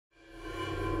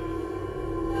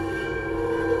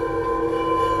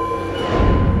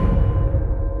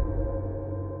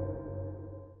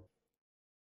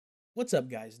What's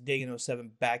up, guys? Dagan07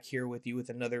 back here with you with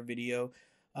another video,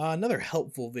 another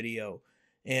helpful video.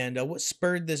 And what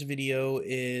spurred this video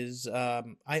is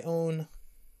I own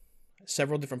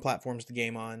several different platforms to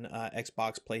game on: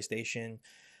 Xbox, PlayStation,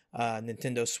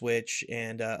 Nintendo Switch,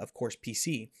 and of course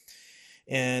PC.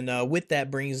 And with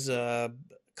that brings a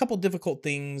couple difficult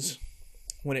things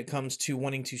when it comes to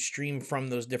wanting to stream from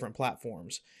those different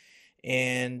platforms.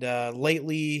 And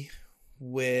lately,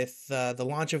 with the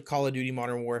launch of Call of Duty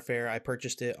Modern Warfare, I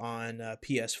purchased it on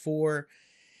PS4,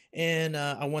 and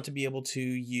I want to be able to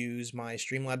use my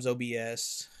Streamlabs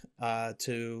OBS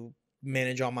to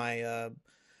manage all my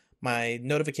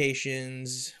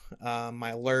notifications,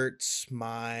 my alerts,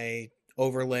 my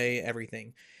overlay,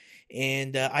 everything.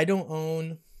 And I don't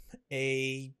own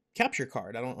a capture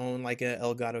card. I don't own like a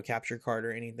Elgato capture card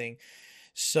or anything.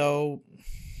 So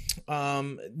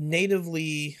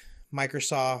natively,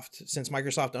 Microsoft, since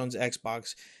Microsoft owns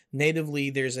Xbox, natively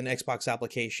there's an Xbox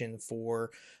application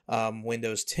for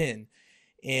Windows 10.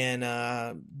 And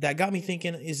that got me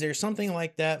thinking, is there something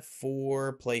like that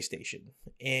for PlayStation?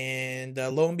 And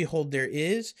lo and behold, there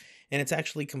is. And it's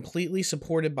actually completely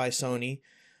supported by Sony.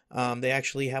 They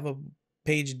actually have a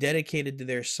page dedicated to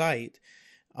their site,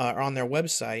 or on their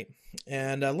website.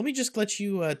 And let me just let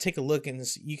you take a look, and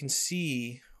you can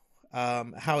see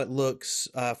how it looks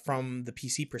from the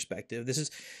PC perspective. This is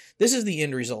the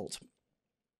end result.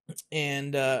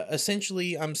 And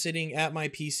essentially, I'm sitting at my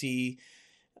PC,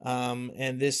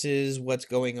 and this is what's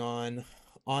going on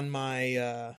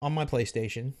my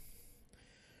PlayStation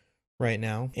right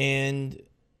now, and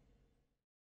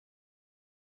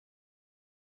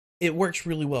it works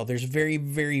really well. There's very,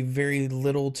 very, very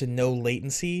little to no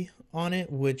latency on it,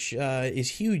 which is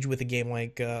huge with a game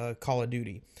like Call of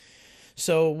Duty.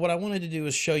 So what I wanted to do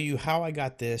is show you how I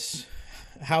got this,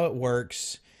 how it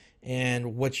works,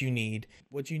 and what you need.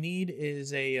 What you need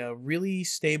is a really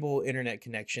stable internet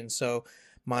connection. So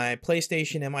my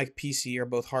PlayStation and my PC are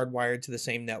both hardwired to the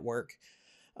same network.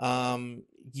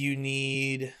 You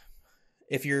need,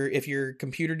 if your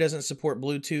computer doesn't support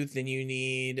Bluetooth, then you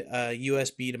need a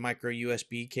USB to micro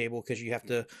USB cable, because you have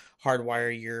to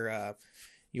hardwire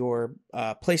your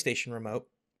PlayStation remote.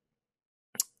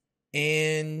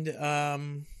 And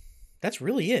that's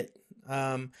really it.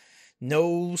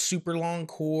 No super long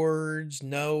cords,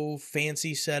 no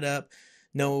fancy setup,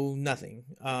 no nothing.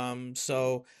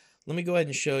 So let me go ahead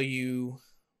and show you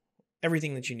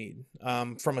everything that you need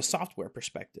from a software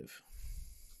perspective.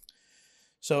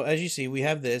 So as you see, we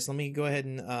have this. Let me go ahead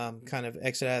and kind of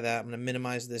exit out of that. I'm going to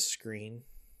minimize this screen.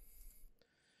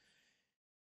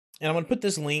 And I'm going to put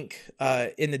this link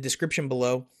in the description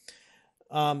below.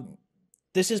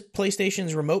 This is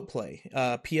PlayStation's Remote Play,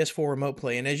 PS4 Remote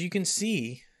Play. And as you can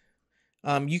see,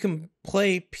 you can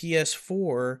play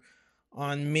PS4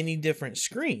 on many different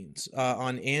screens,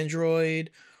 on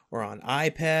Android or on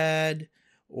iPad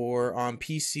or on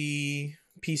PC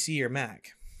or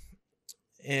Mac.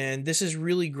 And this is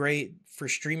really great for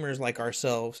streamers like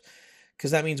ourselves,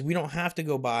 because that means we don't have to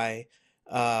go buy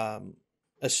a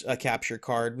capture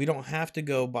card. We don't have to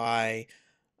go buy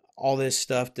all this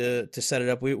stuff to set it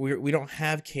up. We don't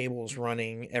have cables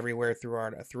running everywhere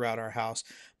throughout our house.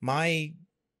 My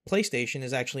PlayStation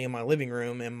is actually in my living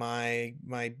room, and my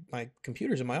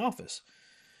computer's in my office.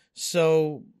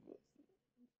 So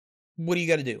what do you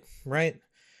got to do, right?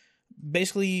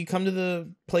 Basically, you come to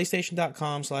the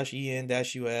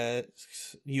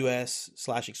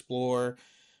PlayStation.com/en-us/explore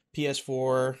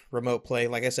PS4 Remote Play.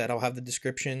 Like I said, I'll have the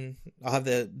description. I'll have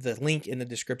the link in the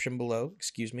description below.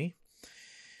 Excuse me.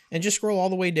 And just scroll all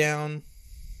the way down,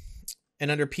 and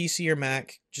under PC or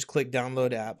Mac, just click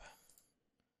Download App.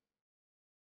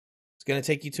 It's going to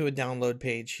take you to a download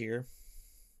page here.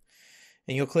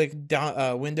 And you'll click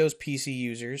Windows PC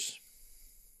Users.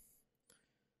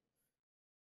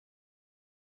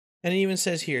 And it even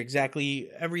says here exactly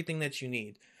everything that you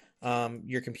need.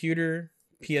 Your computer,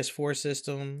 PS4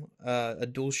 system, a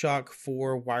DualShock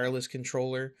 4 wireless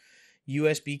controller,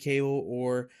 USB cable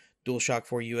or DualShock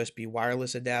 4 USB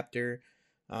wireless adapter,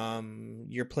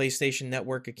 your PlayStation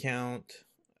Network account,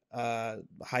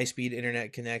 high-speed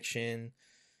internet connection,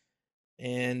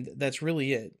 and that's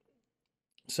really it.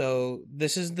 So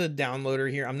this is the downloader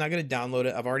here. I'm not going to download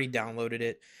it. I've already downloaded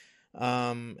it.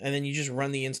 And then you just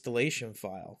run the installation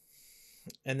file.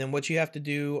 And then what you have to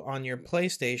do on your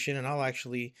PlayStation, and I'll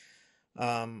actually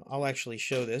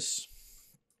show this.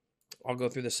 I'll go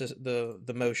through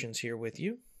the motions here with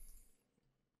you.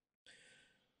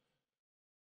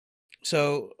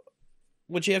 So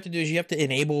what you have to do is you have to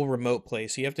enable remote play.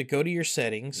 So you have to go to your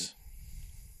settings.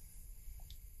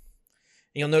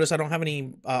 And you'll notice I don't have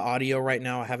any audio right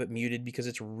now. I have it muted because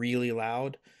it's really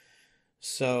loud.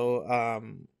 So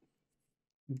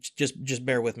just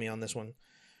bear with me on this one.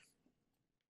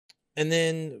 And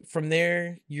then from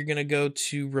there, you're going to go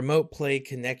to remote play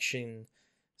connection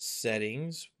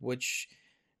settings, which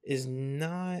is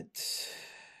not,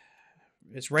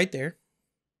 it's right there.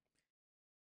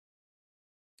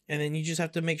 And then you just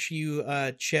have to make sure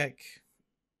you check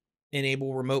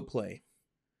enable remote play.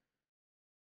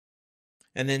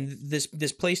 And then this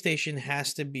PlayStation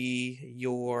has to be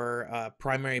your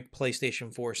primary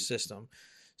PlayStation 4 system.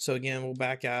 So again, we'll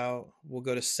back out. We'll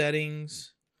go to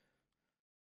settings.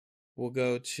 We'll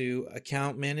go to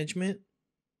account management.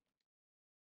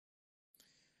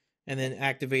 And then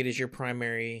activate as your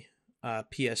primary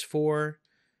PS4.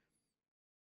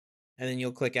 And then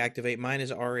you'll click activate. Mine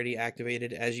is already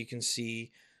activated, as you can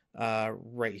see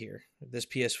right here. This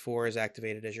PS4 is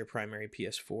activated as your primary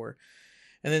PS4.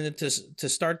 And then to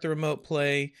start the remote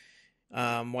play,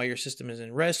 while your system is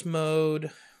in rest mode,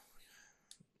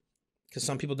 because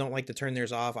some people don't like to turn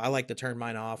theirs off. I like to turn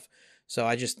mine off. So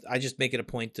I just make it a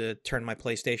point to turn my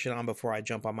PlayStation on before I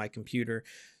jump on my computer.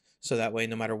 So that way,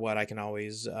 no matter what, I can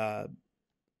always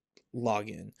log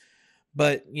in.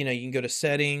 But, you know, you can go to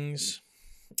settings,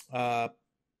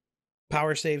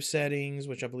 power save settings,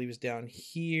 which I believe is down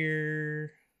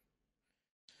here.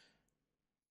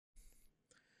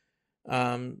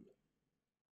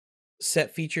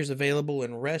 Set features available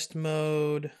in rest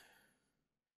mode.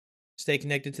 Stay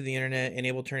connected to the internet.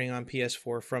 Enable turning on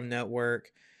PS4 from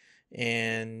network.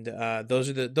 And those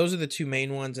are the two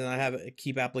main ones. And I have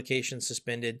keep applications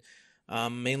suspended,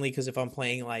 mainly because if I'm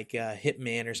playing like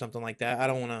Hitman or something like that, I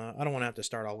don't want to have to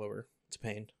start all over. It's a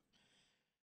pain.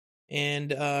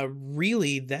 And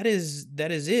really, that is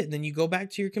it. And then you go back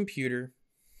to your computer.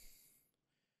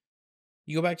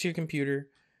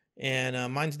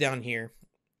 And mine's down here.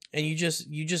 And you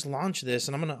just launch this.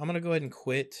 And I'm gonna go ahead and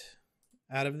quit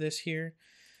out of this here.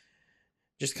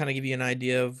 Just kind of give you an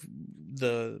idea of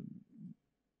the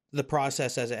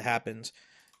process as it happens.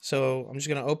 So I'm just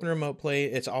going to open remote play.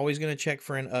 It's always going to check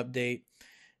for an update.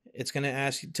 It's going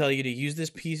to tell you to use this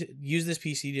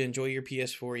PC to enjoy your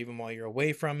PS4 even while you're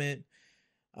away from it.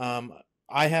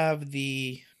 I have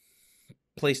the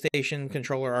PlayStation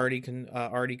controller already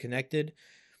connected,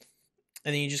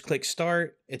 and then you just click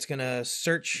start. It's going to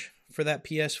search for that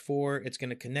PS4. It's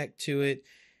going to connect to it,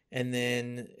 and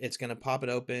then it's going to pop it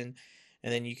open,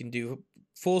 and then you can do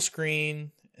full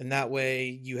screen, and that way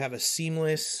you have a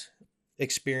seamless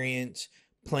experience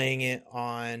playing it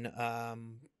on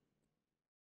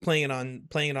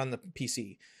the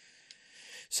PC.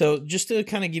 So just to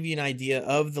kind of give you an idea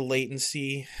of the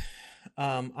latency,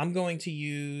 I'm going to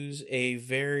use a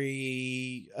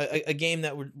game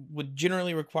that would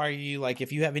generally require you, like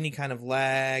if you have any kind of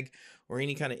lag or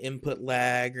any kind of input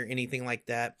lag or anything like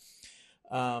that,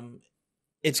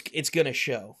 it's gonna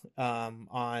show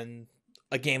on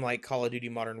a game like Call of Duty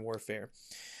Modern Warfare.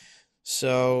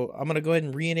 So I'm gonna go ahead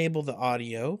and re-enable the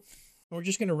audio. We're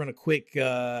just gonna run a quick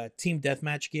team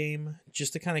deathmatch game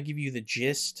just to kind of give you the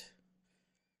gist,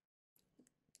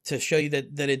 to show you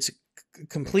that it's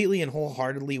completely and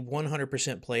wholeheartedly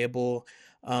 100% playable.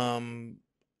 On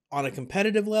a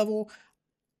competitive level,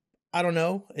 I don't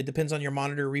know. It depends on your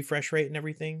monitor refresh rate and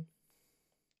everything.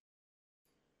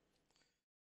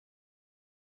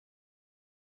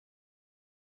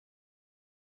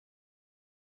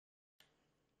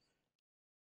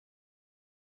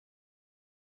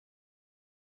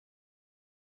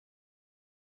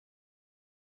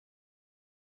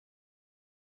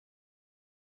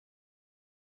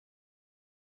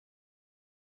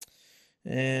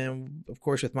 And of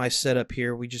course, with my setup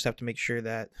here, we just have to make sure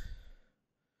that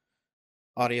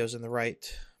audio's in the right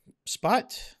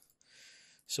spot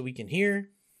so we can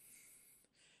hear.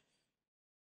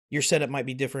 Your setup might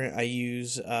be different. I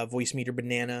use Voice Meter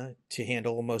Banana to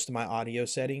handle most of my audio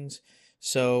settings.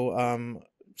 So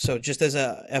just as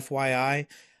a FYI,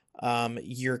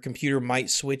 your computer might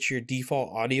switch your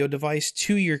default audio device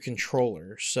to your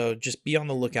controller. So just be on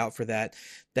the lookout for that.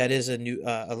 That is a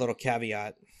little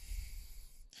caveat.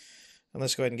 And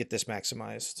let's go ahead and get this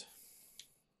maximized.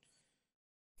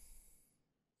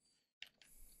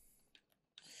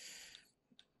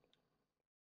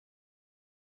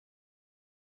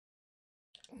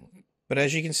 But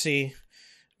as you can see,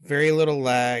 very little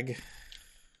lag.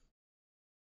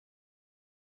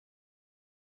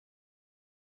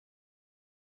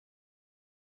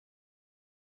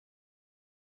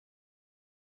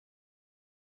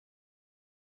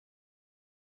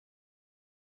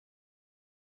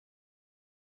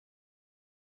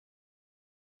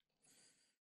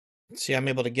 See, I'm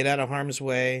able to get out of harm's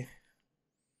way.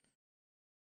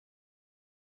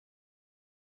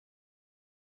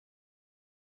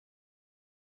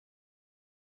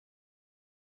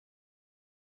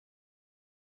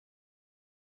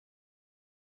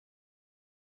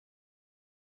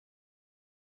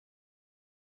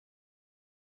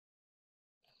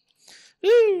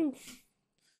 Woo!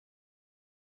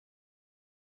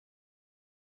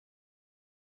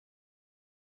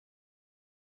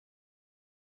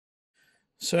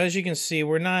 So as you can see,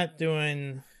 we're not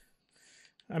doing.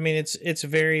 I mean, it's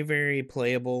very very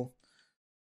playable.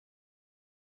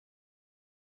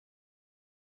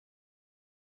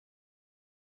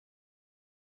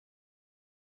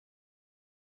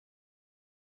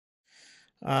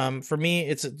 For me,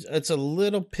 it's a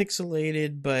little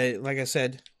pixelated, but like I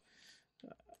said,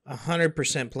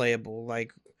 100% playable.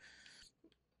 Like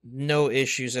no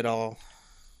issues at all.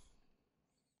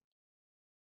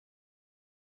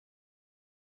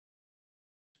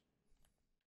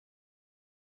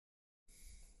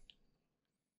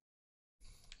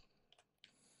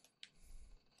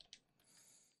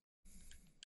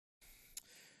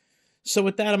 So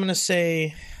with that, I'm gonna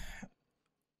say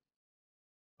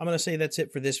that's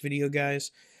it for this video,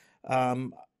 guys.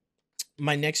 Um,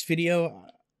 my next video,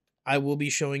 I will be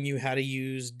showing you how to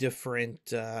use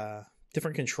different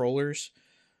controllers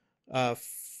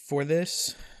for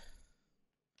this.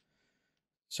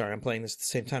 Sorry, I'm playing this at the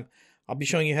same time. I'll be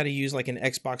showing you how to use like an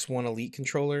Xbox One Elite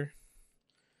controller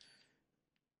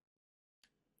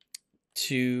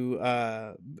to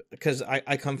because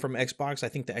I come from Xbox. I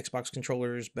think the Xbox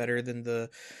controller is better than the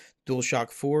DualShock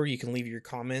 4. You can leave your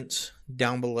comments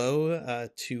down below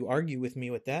to argue with me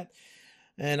with that,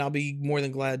 and I'll be more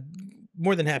than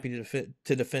happy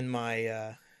to defend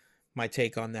my my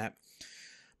take on that.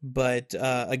 But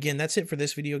again, that's it for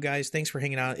this video, guys. Thanks for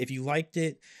hanging out. If you liked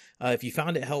it, if you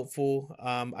found it helpful,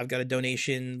 I've got a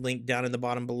donation link down in the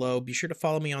bottom below. Be sure to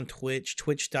follow me on Twitch,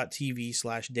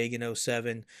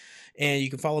 twitch.tv/Dagan07. And you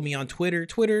can follow me on Twitter,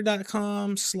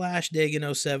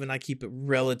 twitter.com/Dagan07. I keep it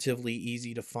relatively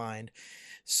easy to find.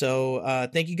 So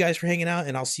thank you guys for hanging out,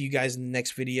 and I'll see you guys in the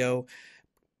next video.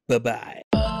 Bye-bye.